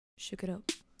Shook it up.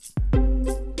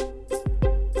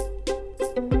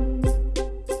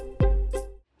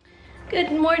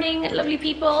 Good morning, lovely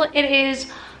people. It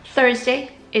is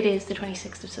Thursday. It is the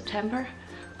 26th of September.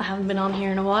 I haven't been on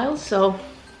here in a while, so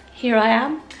here I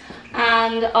am.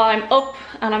 And I'm up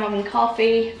and I'm having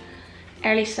coffee.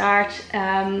 Early start.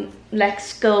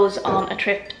 Lex goes on a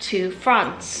trip to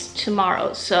France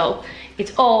tomorrow, so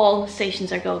it's all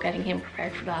stations are go getting him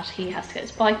prepared for that. He has to get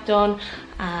his bike done,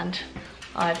 and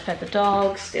I've fed the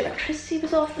dogs. The electricity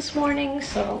was off this morning,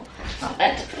 so I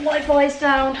let the Wi-Fi's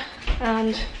down,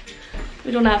 and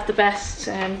we don't have the best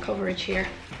coverage here.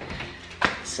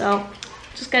 So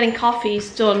just getting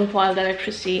coffees done while the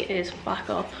electricity is back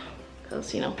up,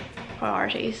 because, you know,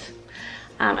 priorities.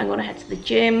 I'm going to head to the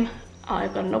gym.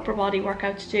 I've got an upper body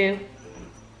workout to do.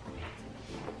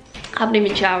 I haven't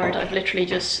even showered. I've literally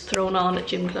just thrown on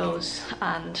gym clothes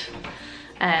and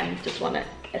just want to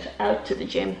get out to the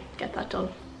gym, get that done.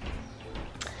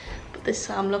 But this is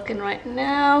how I'm looking right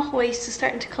now. Waist is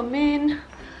starting to come in.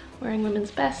 Wearing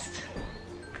women's best.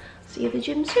 See you at the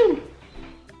gym soon.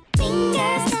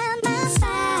 Fingers down my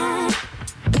side.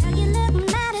 Girl, you look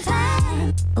mighty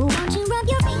fine. Won't you rub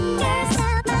your fingers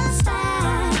down my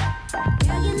side?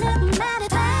 Girl, you look mighty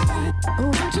fine.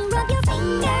 Won't you rub your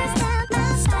fingers down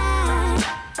my side?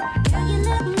 Girl, you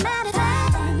look mighty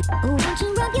fine. Won't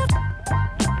you rub your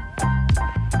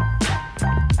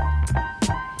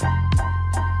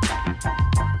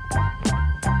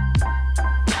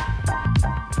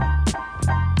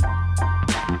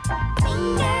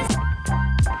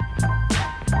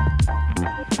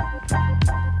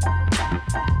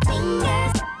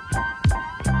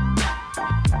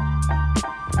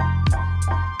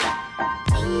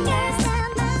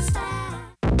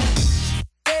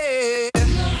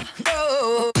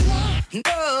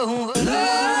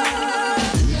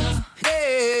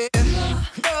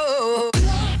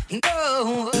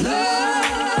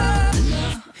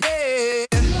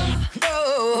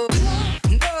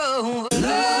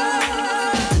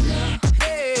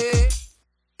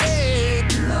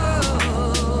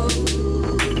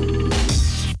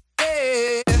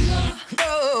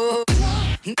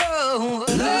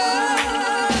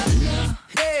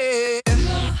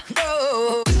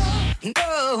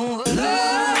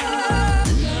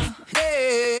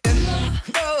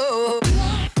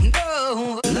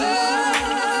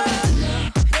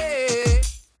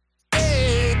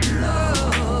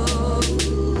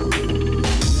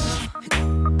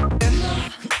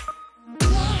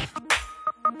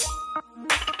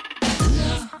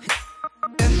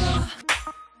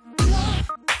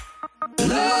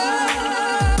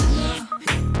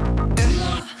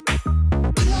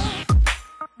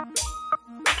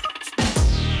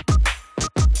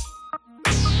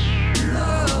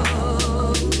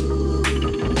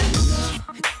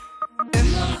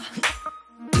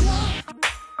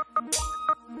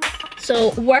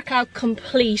So workout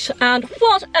complete, and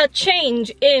what a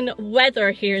change in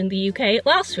weather here in the UK.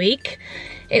 Last week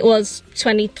it was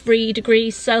 23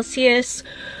 degrees Celsius,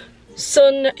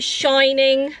 sun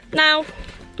shining. Now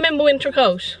I'm in my winter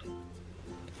coat.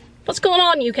 What's going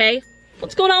on, UK?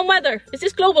 What's going on weather? Is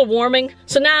this global warming?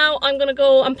 So now I'm gonna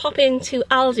go and pop into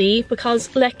Aldi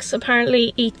because Lex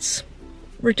apparently eats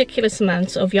ridiculous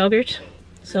amounts of yogurt.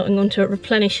 So I'm going to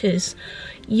replenish his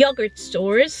yogurt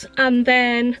stores and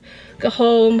then go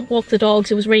home, walk the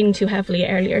dogs. It was raining too heavily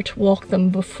earlier to walk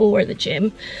them before the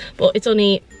gym, but it's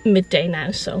only midday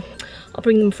now, so I'll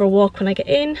bring them for a walk when I get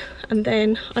in, and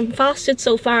then I'm fasted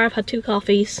so far. I've had 2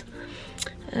 coffees.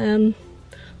 We'll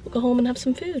go home and have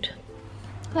some food.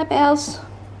 Hi Bells.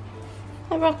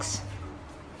 Hi Rox.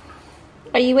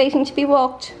 Are you waiting to be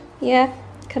walked? Yeah?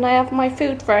 Can I have my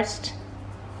food first?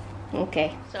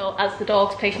 Okay. So as the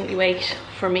dogs patiently wait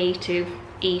for me to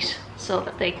eat so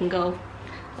that they can go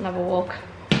and have a walk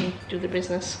and do the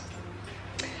business.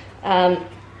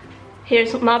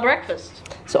 Here's my breakfast.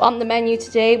 So on the menu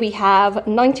today we have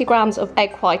 90 grams of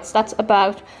egg whites. That's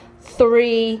about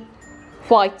 3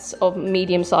 whites of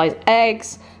medium-sized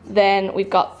eggs. Then we've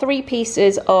got 3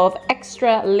 pieces of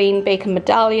extra lean bacon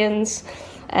medallions.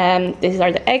 These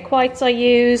are the egg whites I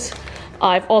use.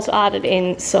 I've also added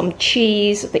in some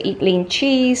cheese, the Eat Lean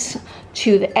cheese,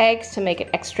 to the eggs to make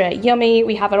it extra yummy.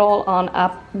 We have it all on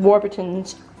a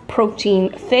Warburton's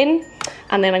protein thin,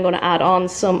 and then I'm going to add on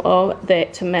some of the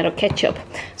tomato ketchup.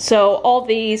 So all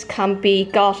these can be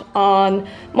got on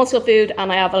MUSCLEFOOD,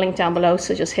 and I have a link down below,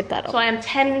 so just hit that up. So I am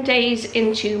 10 days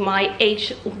into my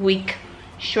 8-week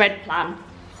shred plan.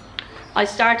 I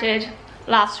started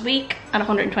last week at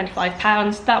 125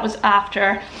 pounds. That was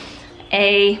after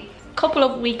a couple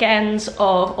of weekends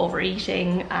of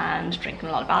overeating and drinking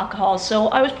a lot of alcohol, so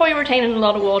I was probably retaining a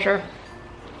lot of water,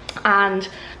 and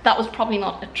that was probably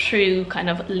not a true kind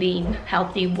of lean,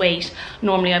 healthy weight.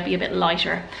 Normally I'd be a bit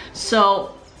lighter.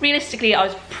 So realistically, I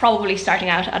was probably starting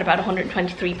out at about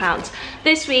 123 pounds.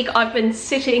 This week, I've been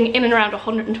sitting in and around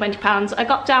 120 pounds. I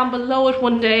got down below it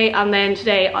one day, and then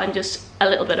today I'm just a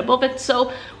little bit above it.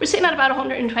 So we're sitting at about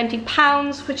 120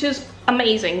 pounds, which is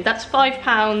amazing. That's 5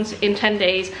 pounds in 10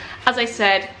 days. As I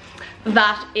said,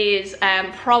 that is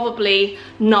probably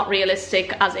not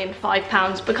realistic, as in 5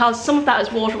 pounds, because some of that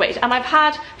is water weight. And I've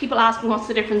had people ask me what's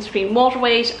the difference between water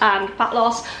weight and fat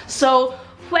loss. So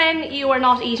when you are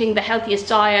not eating the healthiest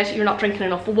diet, you're not drinking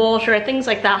enough water, things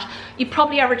like that, you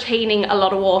probably are retaining a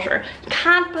lot of water. You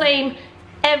can't blame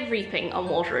everything on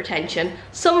water retention.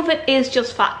 Some of it is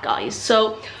just fat, guys.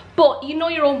 So, but you know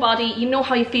your own body, you know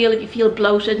how you feel if you feel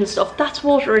bloated and stuff. That's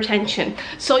water retention.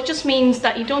 So it just means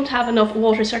that you don't have enough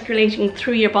water circulating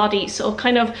through your body, so it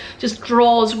kind of just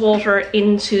draws water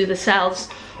into the cells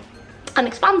and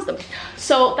expands them.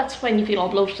 So that's when you feel all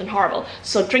bloated and horrible.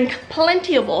 So drink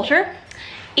plenty of water.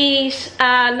 Eat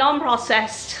a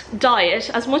non-processed diet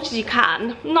as much as you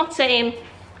can. I'm not saying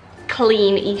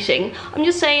clean eating, I'm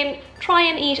just saying try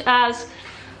and eat as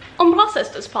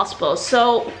unprocessed as possible.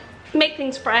 So make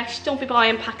things fresh, don't be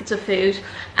buying packets of food,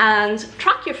 and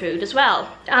track your food as well,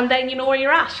 and then you know where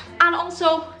you're at. And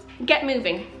also get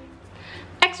moving,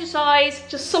 exercise,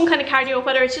 just some kind of cardio,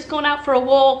 whether it's just going out for a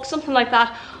walk, something like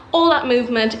that. All that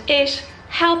movement, it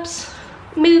helps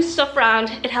move stuff around,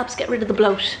 it helps get rid of the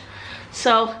bloat.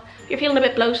 So if you're feeling a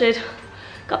bit bloated,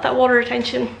 got that water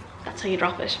retention, that's how you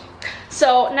drop it.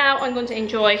 So now I'm going to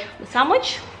enjoy the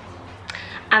sandwich,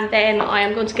 and then I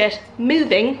am going to get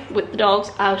moving with the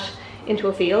dogs out into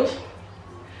a field.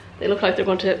 They look like they're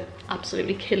going to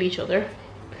absolutely kill each other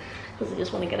because they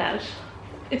just want to get out.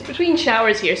 It's between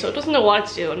showers here, so it doesn't know what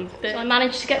it's doing. So I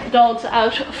managed to get the dogs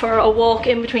out for a walk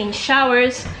in between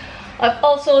showers. I've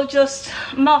also just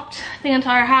mopped the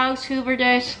entire house, hoovered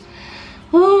it,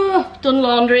 done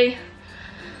laundry.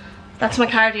 That's my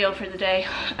cardio for the day.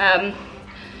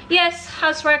 Yes,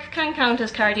 housework can count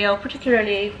as cardio,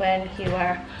 particularly when you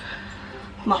are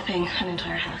mopping an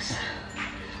entire house.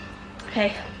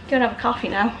 Okay, gonna have a coffee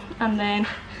now, and then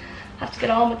have to get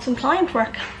on with some client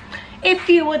work. If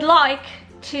you would like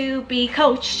to be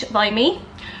coached by me,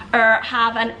 or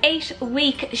have an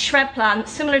 8-week shred plan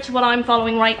similar to what I'm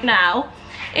following right now,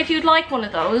 if you'd like one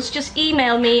of those, just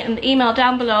email me in the email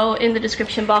down below in the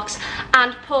description box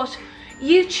and put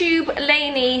YouTube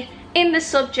Lainey in the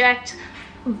subject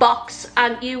box,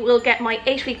 and you will get my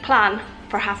 8-week plan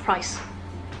for half price.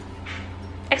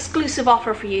 Exclusive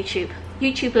offer for YouTube.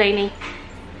 YouTube Lainey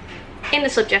in the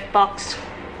subject box,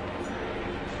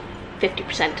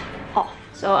 50% off.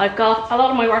 So I've got a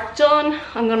lot of my work done.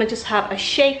 I'm gonna just have a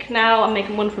shake now. I'm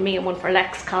making one for me and one for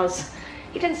Lex because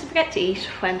he tends to forget to eat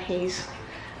when he's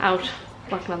out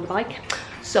working on the bike.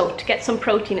 So to get some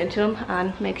protein into him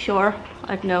and make sure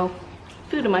I've no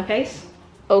food in my face.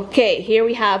 Okay, here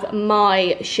we have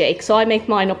my shake. So I make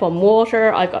mine up on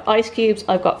water. I've got ice cubes,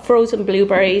 I've got frozen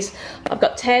blueberries, I've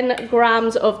got 10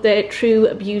 grams of the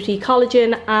True Beauty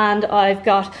collagen, and I've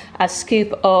got a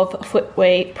scoop of foot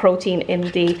whey protein in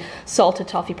the salted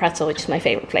toffee pretzel, which is my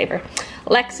favorite flavor.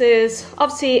 Lex's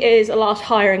obviously is a lot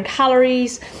higher in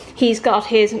calories. He's got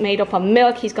his made up on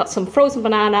milk, he's got some frozen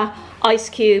banana, ice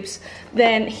cubes,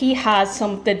 then he has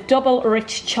the double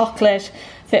rich chocolate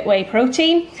fit whey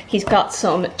protein. He's got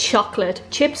some chocolate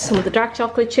chips, some of the dark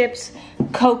chocolate chips,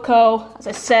 cocoa, as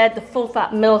I said, the full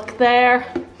fat milk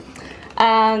there,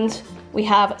 and we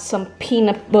have some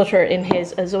peanut butter in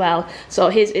his as well. So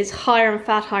his is higher in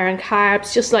fat, higher in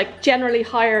carbs, just like generally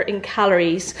higher in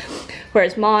calories,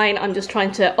 whereas mine, I'm just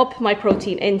trying to up my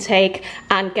protein intake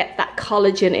and get that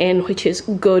collagen in, which is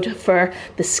good for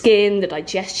the skin, the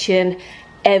digestion,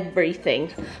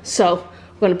 everything. So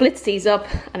I'm going to blitz these up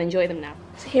and enjoy them now.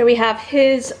 So here we have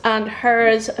his and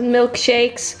hers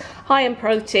milkshakes, high in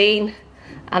protein,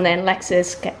 and then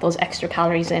Lex's get those extra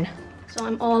calories in. So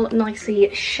I'm all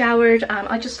nicely showered, and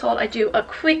I just thought I'd do a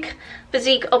quick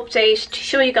physique update to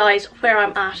show you guys where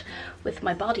I'm at with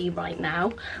my body right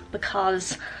now,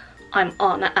 because I'm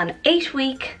on an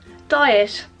 8-week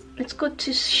diet. It's good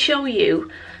to show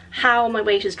you how my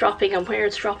weight is dropping and where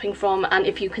it's dropping from, and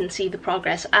if you can see the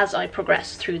progress as I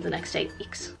progress through the next 8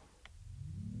 weeks.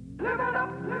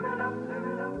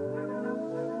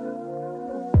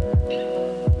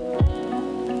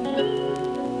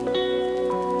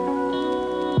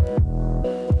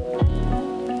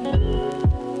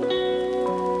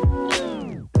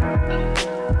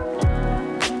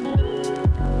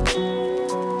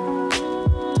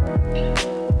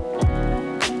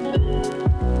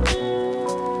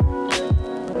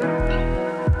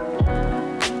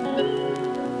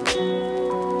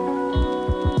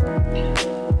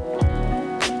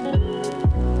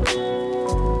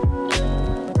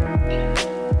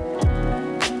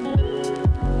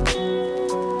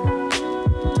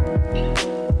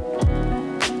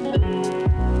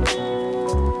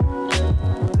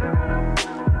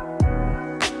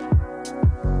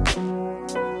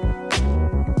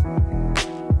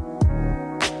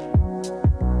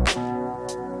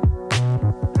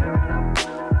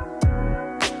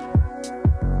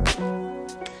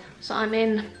 So I'm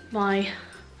in my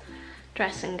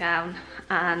dressing gown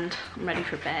and I'm ready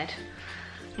for bed.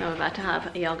 Now I'm about to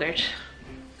have a yogurt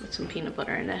with some peanut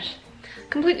butter in it.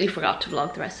 Completely forgot to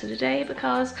vlog the rest of the day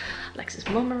because Alexa's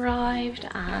mum arrived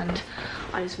and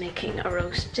I was making a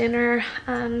roast dinner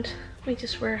and we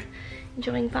just were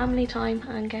enjoying family time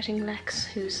and getting Lex,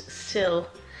 who's still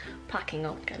packing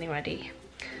up, getting ready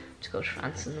to go to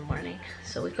France in the morning.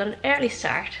 So we've got an early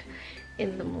start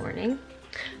in the morning,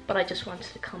 but I just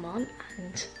wanted to come on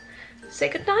and say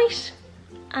goodnight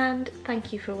and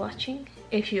thank you for watching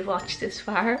if you've watched this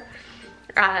far,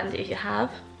 and if you have,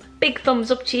 big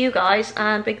thumbs up to you guys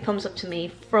and big thumbs up to me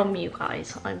from you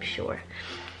guys, I'm sure.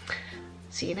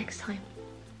 See you next time.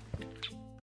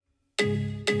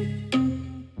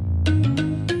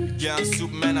 Yeah, I'm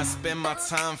Superman, I spend my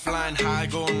time flying high,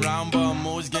 going round, but I'm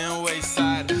always getting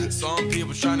wayside. Some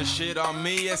people trying to shit on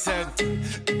me, I said,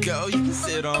 girl, you can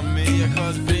sit on me,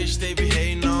 cause bitch, they be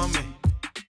hating